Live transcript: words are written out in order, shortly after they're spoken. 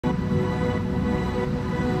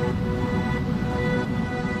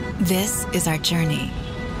This is our journey,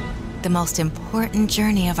 the most important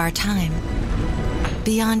journey of our time,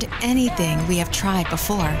 beyond anything we have tried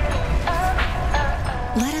before.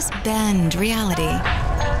 Let us bend reality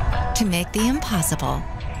to make the impossible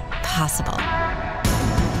possible.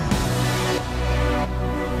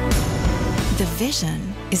 The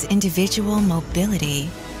vision is individual mobility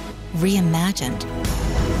reimagined.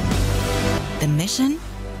 The mission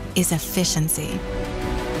is efficiency.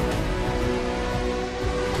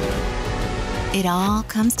 It all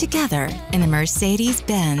comes together in the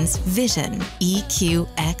Mercedes-Benz VISION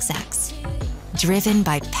EQXX. Driven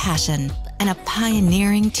by passion and a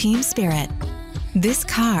pioneering team spirit, this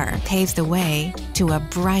car paves the way to a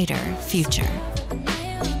brighter future.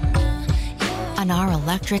 On our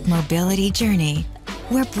electric mobility journey,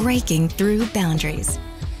 we're breaking through boundaries,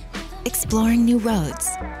 exploring new roads,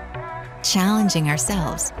 challenging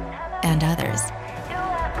ourselves and others.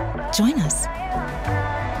 Join us.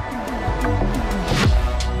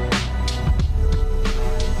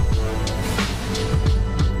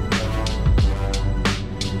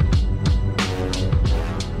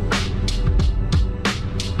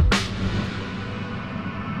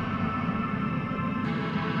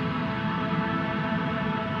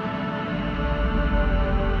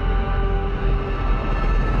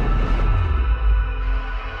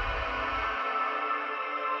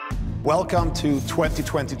 Welcome to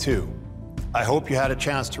 2022. I hope you had a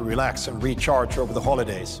chance to relax and recharge over the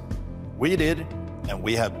holidays. We did, and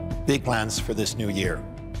we have big plans for this new year.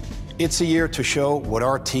 It's a year to show what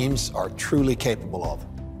our teams are truly capable of,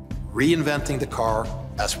 reinventing the car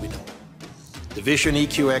as we know. The VISION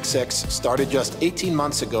EQXX started just 18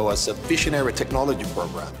 months ago as a visionary technology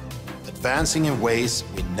program, advancing in ways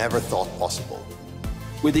we never thought possible.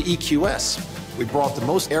 With the EQS, we brought the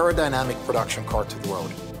most aerodynamic production car to the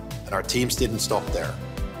road. And our teams didn't stop there.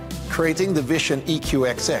 Creating the VISION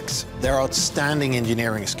EQXX, their outstanding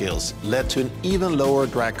engineering skills led to an even lower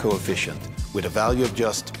drag coefficient with a value of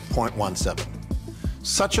just 0.17.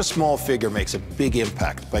 Such a small figure makes a big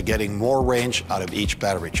impact by getting more range out of each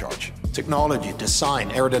battery charge. Technology, design,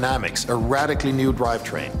 aerodynamics, a radically new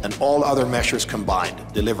drivetrain, and all other measures combined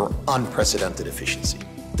deliver unprecedented efficiency.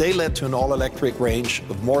 They led to an all-electric range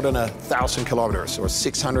of more than 1,000 kilometers or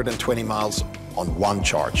 620 miles on one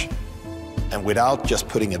charge, and without just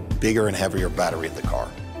putting a bigger and heavier battery in the car.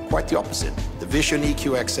 Quite the opposite. The VISION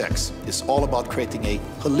EQXX is all about creating a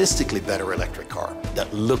holistically better electric car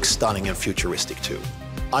that looks stunning and futuristic too.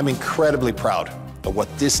 I'm incredibly proud of what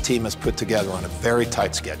this team has put together on a very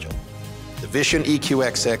tight schedule. The VISION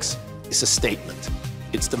EQXX is a statement.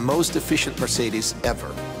 It's the most efficient Mercedes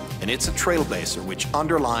ever, and it's a trailblazer which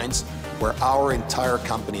underlines where our entire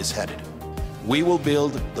company is headed. We will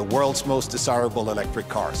build the world's most desirable electric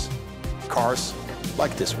cars. Cars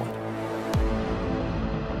like this one.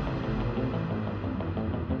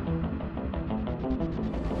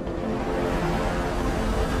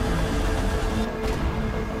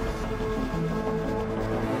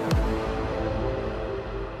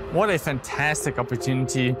 What a fantastic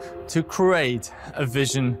opportunity to create a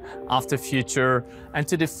vision of the future and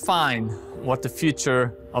to define what the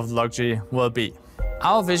future of luxury will be.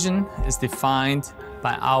 Our vision is defined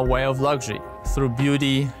by our way of luxury through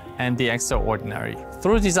beauty and the extraordinary.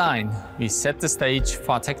 Through design, we set the stage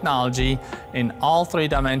for technology in all three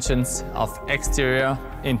dimensions of exterior,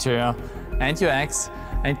 interior, and UX,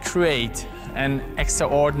 and create an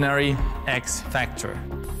extraordinary X factor.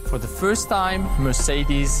 For the first time,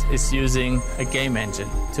 Mercedes is using a game engine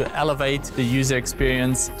to elevate the user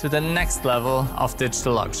experience to the next level of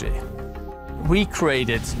digital luxury. We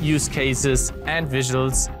created use cases and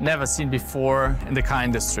visuals never seen before in the car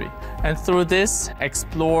industry, and through this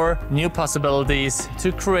explore new possibilities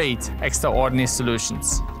to create extraordinary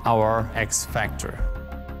solutions, our X Factor.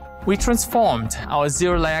 We transformed our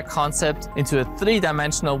zero-layer concept into a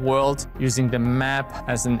three-dimensional world using the map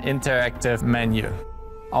as an interactive menu.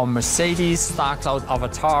 Our Mercedes Star Cloud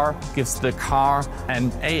avatar gives the car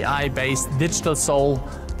an AI-based digital soul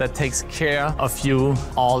that takes care of you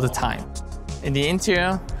all the time. In the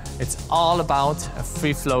interior, it's all about a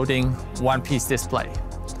free-floating one-piece display.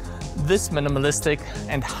 This minimalistic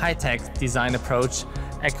and high-tech design approach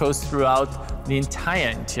echoes throughout the entire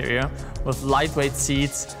interior with lightweight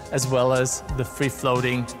seats as well as the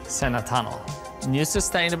free-floating center tunnel. New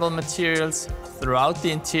sustainable materials throughout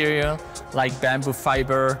the interior like bamboo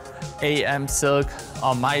fiber, AM silk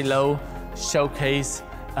or Milo showcase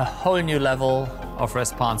a whole new level of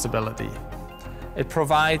responsibility. It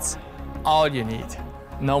provides all you need,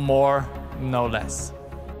 no more, no less.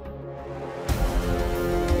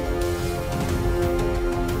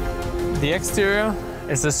 The exterior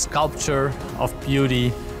is a sculpture of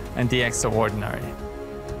beauty and the extraordinary.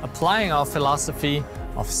 Applying our philosophy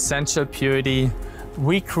of sensual purity,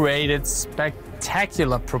 we created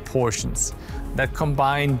spectacular proportions that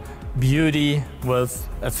combine beauty with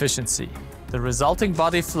efficiency. The resulting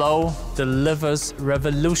body flow delivers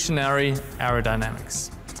revolutionary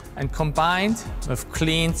aerodynamics. And combined with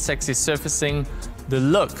clean, sexy surfacing, the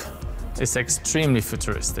look is extremely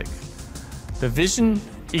futuristic. The VISION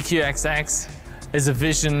EQXX is a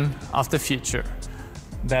vision of the future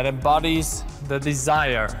that embodies the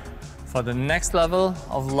desire for the next level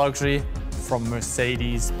of luxury from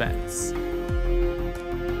Mercedes-Benz.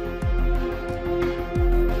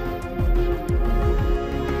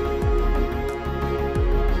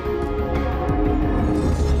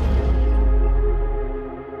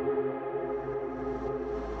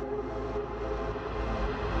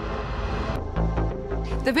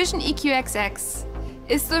 The VISION EQXX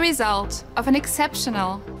is the result of an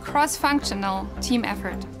exceptional, cross-functional team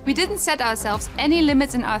effort. We didn't set ourselves any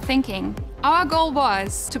limits in our thinking. Our goal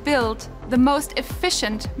was to build the most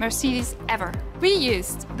efficient Mercedes ever. We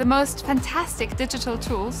used the most fantastic digital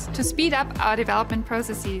tools to speed up our development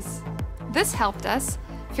processes. This helped us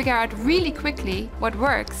figure out really quickly what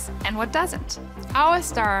works and what doesn't. Our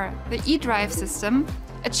star, the eDrive system,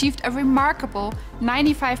 achieved a remarkable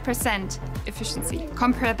 95% efficiency.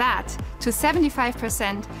 Compare that to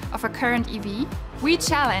 75% of a current EV. We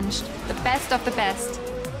challenged the best of the best,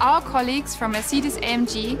 our colleagues from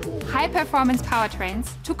Mercedes-AMG high-performance powertrains,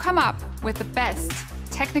 to come up with the best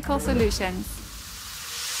technical solutions.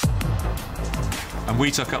 And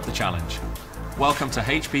we took up the challenge. Welcome to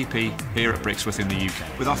HPP here at Brixworth in the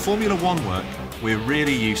UK. With our Formula One work, we're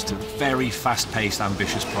really used to very fast-paced,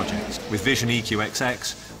 ambitious projects. With VISION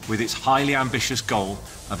EQXX, with its highly ambitious goal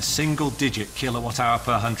of a single-digit kilowatt-hour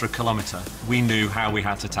per 100 kilometre, we knew how we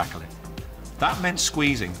had to tackle it. That meant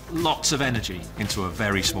squeezing lots of energy into a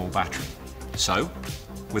very small battery. So,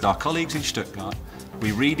 with our colleagues in Stuttgart,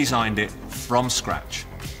 we redesigned it from scratch,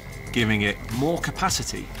 giving it more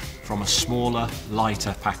capacity from a smaller,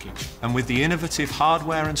 lighter package. And with the innovative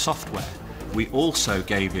hardware and software, we also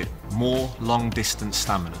gave it more long-distance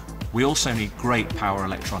stamina. We also need great power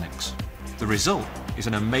electronics. The result is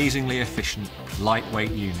an amazingly efficient,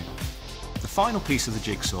 lightweight unit. The final piece of the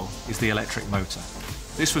jigsaw is the electric motor.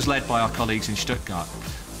 This was led by our colleagues in Stuttgart,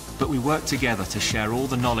 but we worked together to share all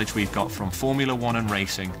the knowledge we've got from Formula One and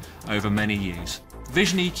racing over many years.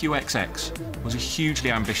 VISION EQXX was a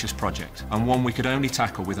hugely ambitious project and one we could only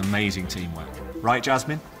tackle with amazing teamwork. Right,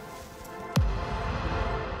 Jasmine?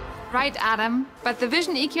 Right, Adam, but the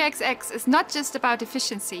VISION EQXX is not just about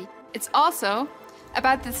efficiency, it's also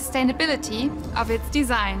about the sustainability of its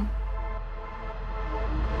design.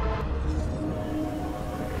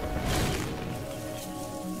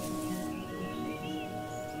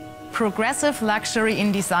 Progressive luxury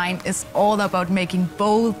in design is all about making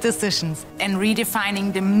bold decisions and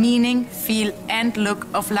redefining the meaning, feel and look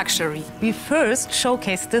of luxury. We first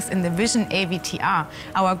showcased this in the VISION AVTR,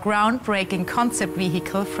 our groundbreaking concept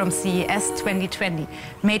vehicle from CES 2020,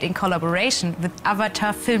 made in collaboration with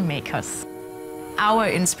Avatar filmmakers. Our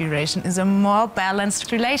inspiration is a more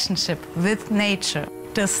balanced relationship with nature.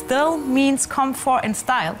 This still means comfort and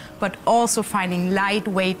style, but also finding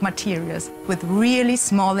lightweight materials with really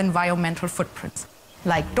small environmental footprints,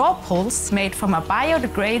 like door pulls made from a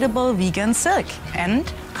biodegradable vegan silk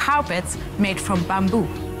and carpets made from bamboo.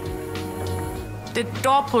 The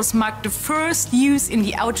door pulls mark the first use in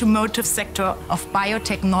the automotive sector of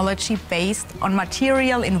biotechnology based on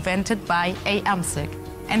material invented by AM Silk.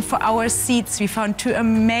 And for our seats, we found two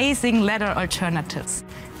amazing leather alternatives: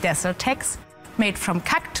 Desertex, made from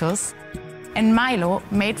cactus, and Milo,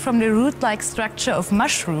 made from the root-like structure of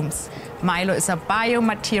mushrooms. Milo is a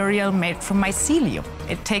biomaterial made from mycelium.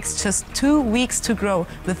 It takes just 2 weeks to grow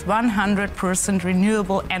with 100%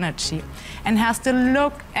 renewable energy and has the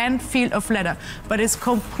look and feel of leather, but is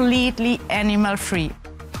completely animal-free.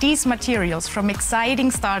 These materials from exciting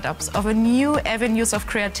startups offer new avenues of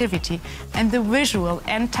creativity, and the visual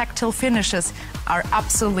and tactile finishes are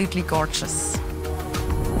absolutely gorgeous.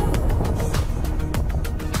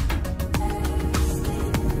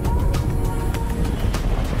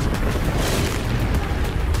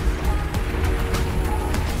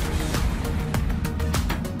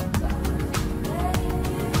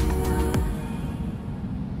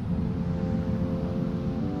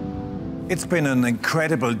 It's been an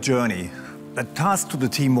incredible journey. The task to the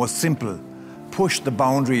team was simple: push the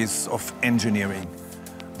boundaries of engineering.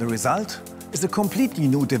 The result is a completely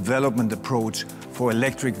new development approach for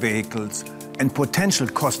electric vehicles and potential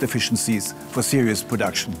cost efficiencies for serious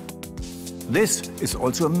production. This is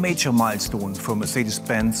also a major milestone for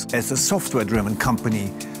Mercedes-Benz as a software-driven company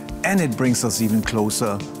and it brings us even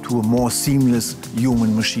closer to a more seamless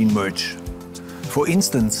human-machine merge. For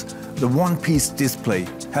instance, the one-piece display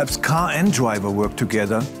helps car and driver work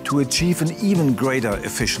together to achieve an even greater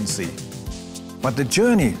efficiency. But the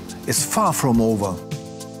journey is far from over.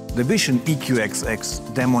 The VISION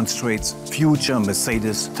EQXX demonstrates future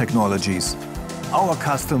Mercedes technologies. Our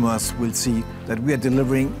customers will see that we are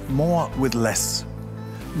delivering more with less.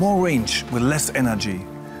 More range with less energy.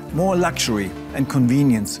 More luxury and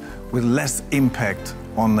convenience with less impact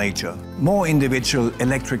on nature. More individual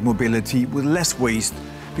electric mobility with less waste,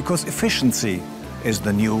 because efficiency is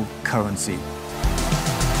the new currency.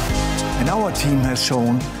 And our team has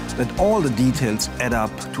shown that all the details add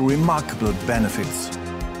up to remarkable benefits.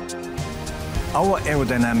 Our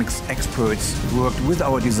aerodynamics experts worked with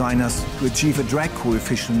our designers to achieve a drag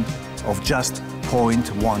coefficient of just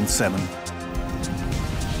 0.17.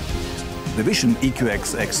 The VISION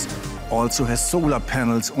EQXX also has solar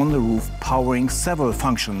panels on the roof powering several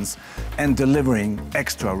functions and delivering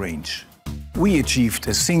extra range. We achieved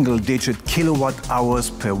a single-digit kilowatt hours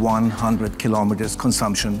per 100 kilometers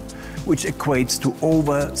consumption, which equates to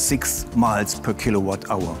over 6 miles per kilowatt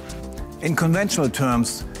hour. In conventional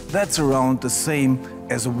terms, that's around the same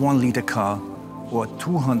as a 1-liter car or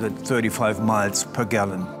 235 miles per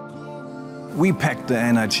gallon. We packed the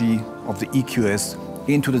energy of the EQS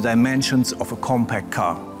into the dimensions of a compact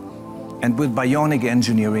car. And with bionic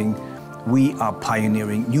engineering, we are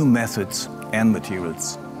pioneering new methods and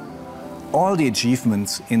materials. All the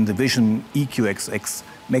achievements in the VISION EQXX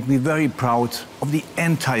make me very proud of the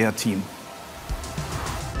entire team.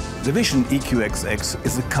 The VISION EQXX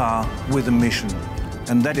is a car with a mission,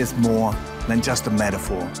 and that is more than just a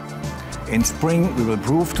metaphor. In spring, we will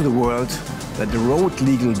prove to the world that the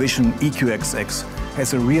road-legal VISION EQXX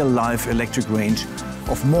has a real-life electric range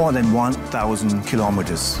of more than 1,000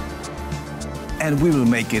 kilometers. And we will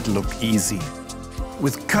make it look easy.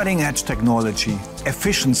 With cutting-edge technology,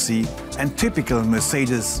 efficiency, and typical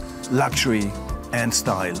Mercedes luxury and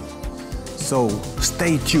style. So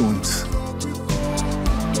stay tuned.